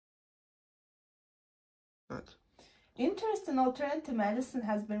Interest in alternative medicine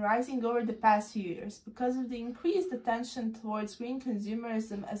has been rising over the past few years because of the increased attention towards green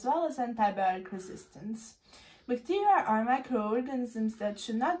consumerism as well as antibiotic resistance. Bacteria are microorganisms that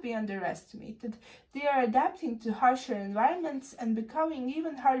should not be underestimated. They are adapting to harsher environments and becoming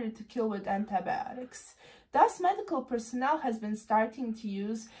even harder to kill with antibiotics. Thus, medical personnel has been starting to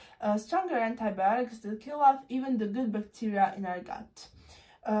use stronger antibiotics to kill off even the good bacteria in our gut.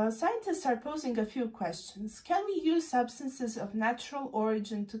 Scientists are posing a few questions. Can we use substances of natural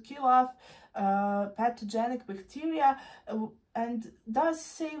origin to kill off pathogenic bacteria and thus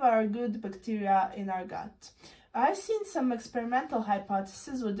save our good bacteria in our gut? I've seen some experimental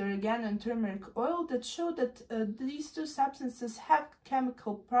hypotheses with oregano and turmeric oil that show that these two substances have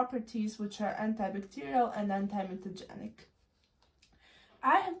chemical properties which are antibacterial and antimutagenic.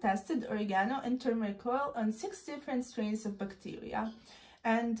 I have tested oregano and turmeric oil on 6 different strains of bacteria,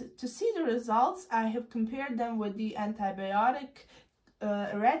 and to see the results I have compared them with the antibiotic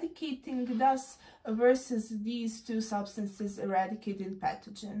eradicating dust versus these two substances eradicating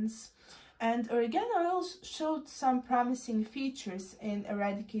pathogens. And oregano oil showed some promising features in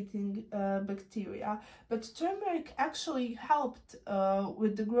eradicating bacteria, but turmeric actually helped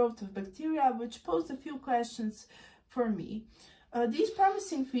with the growth of bacteria, which posed a few questions for me. These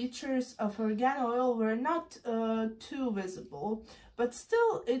promising features of oregano oil were not too visible, but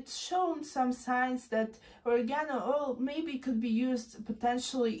still it's shown some signs that oregano oil maybe could be used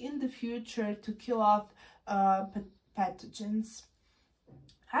potentially in the future to kill off pathogens.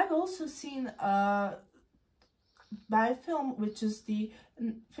 I've also seen biofilm, which is the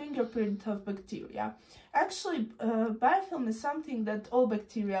fingerprint of bacteria. Actually, biofilm is something that all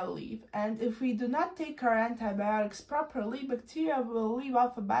bacteria leave, and if we do not take our antibiotics properly, bacteria will leave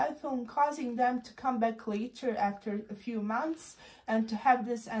off a biofilm, causing them to come back later after a few months and to have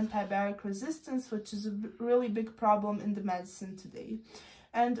this antibiotic resistance, which is a really big problem in the medicine today.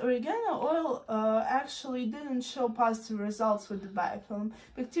 And oregano oil actually didn't show positive results with the biofilm.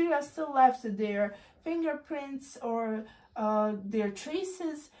 Bacteria still left their fingerprints or their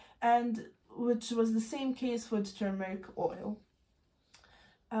traces, and which was the same case with turmeric oil.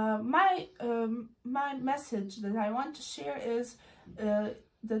 My message that I want to share is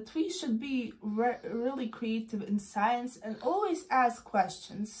that we should be really creative in science and always ask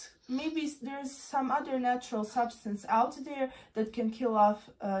questions. Maybe there's some other natural substance out there that can kill off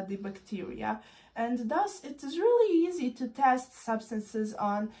the bacteria. And thus, it is really easy to test substances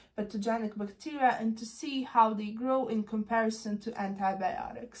on pathogenic bacteria and to see how they grow in comparison to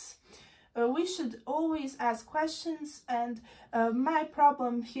antibiotics. We should always ask questions, and my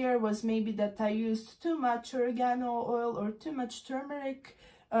problem here was maybe that I used too much oregano oil or too much turmeric,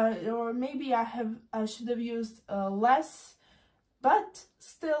 or maybe I should have used less. But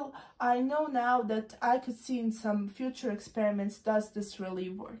still, I know now that I could see in some future experiments, does this really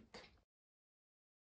work?